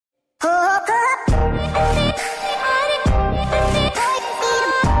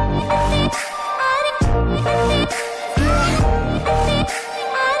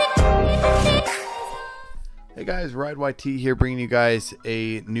Hey guys, RideYT here, bringing you guys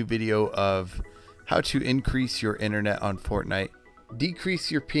a new video of how to increase your internet on Fortnite, decrease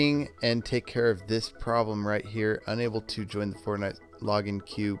your ping, and take care of this problem right here. Unable to join the Fortnite login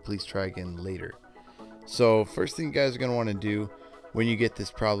queue, please try again later. So first thing you guys are going to want to do when you get this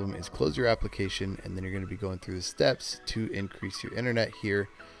problem is close your application, and then you're going to be going through the steps to increase your internet here,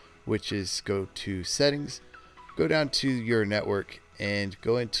 which is go to settings, go down to your network, and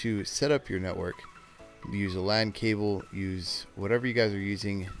go into set up your network. Use a LAN cable, use whatever you guys are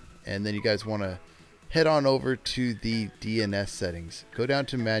using, and then you guys want to head on over to the DNS settings. Go down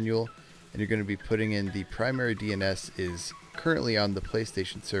to manual, and you're going to be putting in the primary DNS is currently on the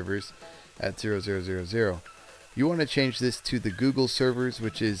PlayStation servers at 0000. You want to change this to the Google servers,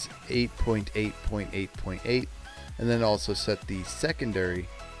 which is 8.8.8.8, and then also set the secondary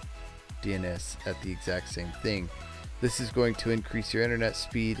DNS at the exact same thing. This is going to increase your internet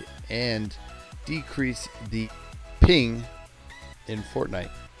speed and decrease the ping in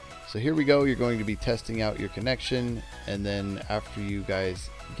Fortnite. So here we go. You're going to be testing out your connection, and then after you guys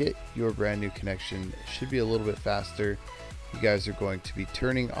get your brand new connection, it should be a little bit faster. You guys are going to be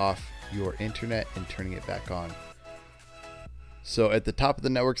turning off your internet and turning it back on. So at the top of the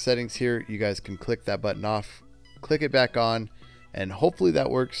network settings here, you guys can click that button off, click it back on, and hopefully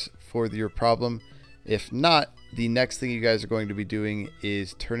that works for your problem. If not, the next thing you guys are going to be doing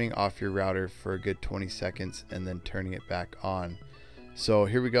is turning off your router for a good 20 seconds and then turning it back on. So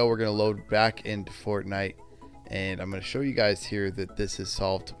here we go. We're going to load back into Fortnite, and I'm going to show you guys here that this has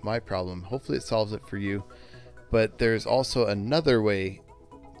solved my problem. Hopefully it solves it for you, but there's also another way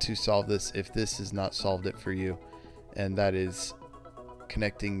to solve this if this has not solved it for you, and that is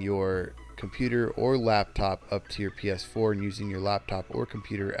connecting your computer or laptop up to your PS4 and using your laptop or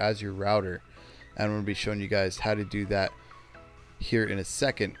computer as your router. And I'm going to be showing you guys how to do that here in a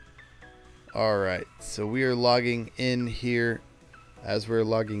second. Alright, so we are logging in here. As we're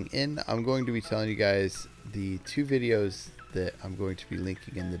logging in, I'm going to be telling you guys the two videos that I'm going to be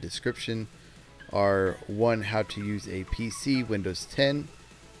linking in the description are one, how to use a PC Windows 10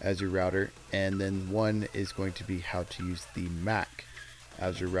 as your router, and then one is going to be how to use the Mac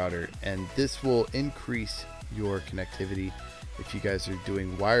as your router. And this will increase your connectivity if you guys are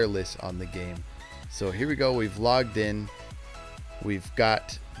doing wireless on the game. So here we go. We've logged in. We've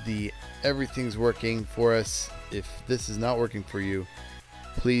got everything's working for us. If this is not working for you,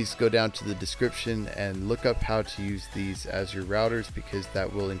 please go down to the description and look up how to use these as your routers, because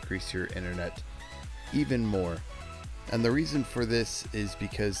that will increase your internet even more. And the reason for this is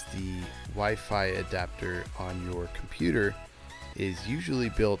because the Wi-Fi adapter on your computer is usually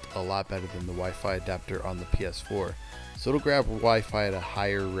built a lot better than the Wi-Fi adapter on the PS4. So it'll grab Wi-Fi at a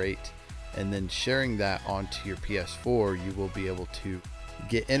higher rate, and then sharing that onto your PS4, you will be able to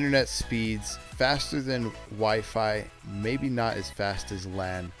get internet speeds faster than Wi-Fi, maybe not as fast as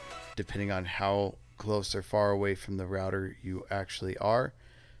LAN, depending on how close or far away from the router you actually are,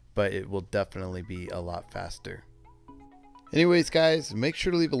 but it will definitely be a lot faster. Anyways guys, make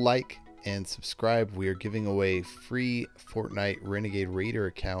sure to leave a like and subscribe. We are giving away free Fortnite Renegade Raider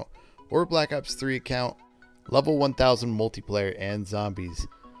account or Black Ops 3 account, level 1000 multiplayer and zombies.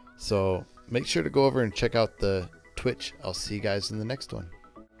 So make sure to go over and check out the Twitch. I'll see you guys in the next one.